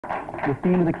The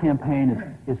theme of the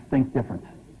campaign is Think Different.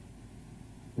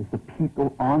 It's the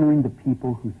people, honoring the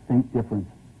people who think different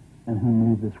and who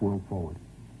move this world forward.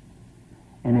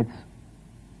 And it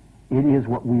is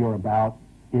what we are about.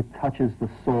 It touches the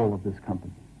soul of this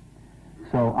company.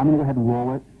 So I'm going to go ahead and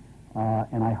roll it,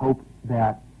 and I hope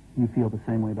that you feel the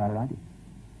same way about it I do.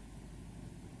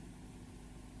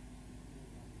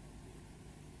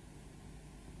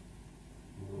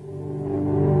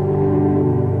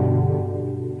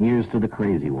 Here's to the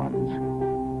crazy ones,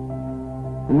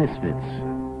 the misfits,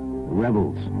 the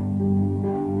rebels,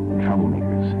 the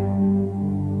troublemakers,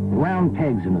 the round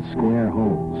pegs in the square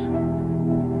holes,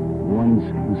 the ones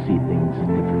who see things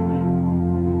differently.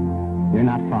 They're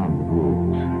not fond of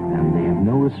rules, and they have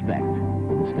no respect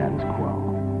for the status quo.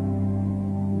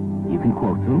 You can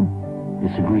quote them,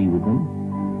 disagree with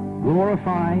them,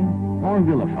 glorify or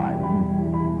vilify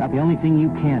them, but the only thing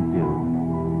you can't do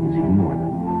is ignore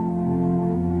them.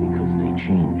 Because they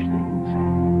change things.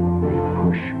 They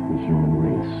push the human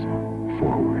race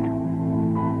forward.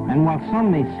 And while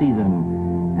some may see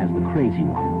them as the crazy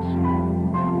ones,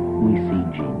 we see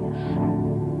genius.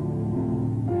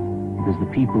 Because the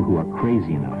people who are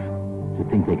crazy enough to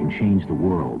think they can change the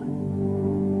world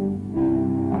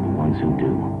are the ones who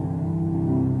do.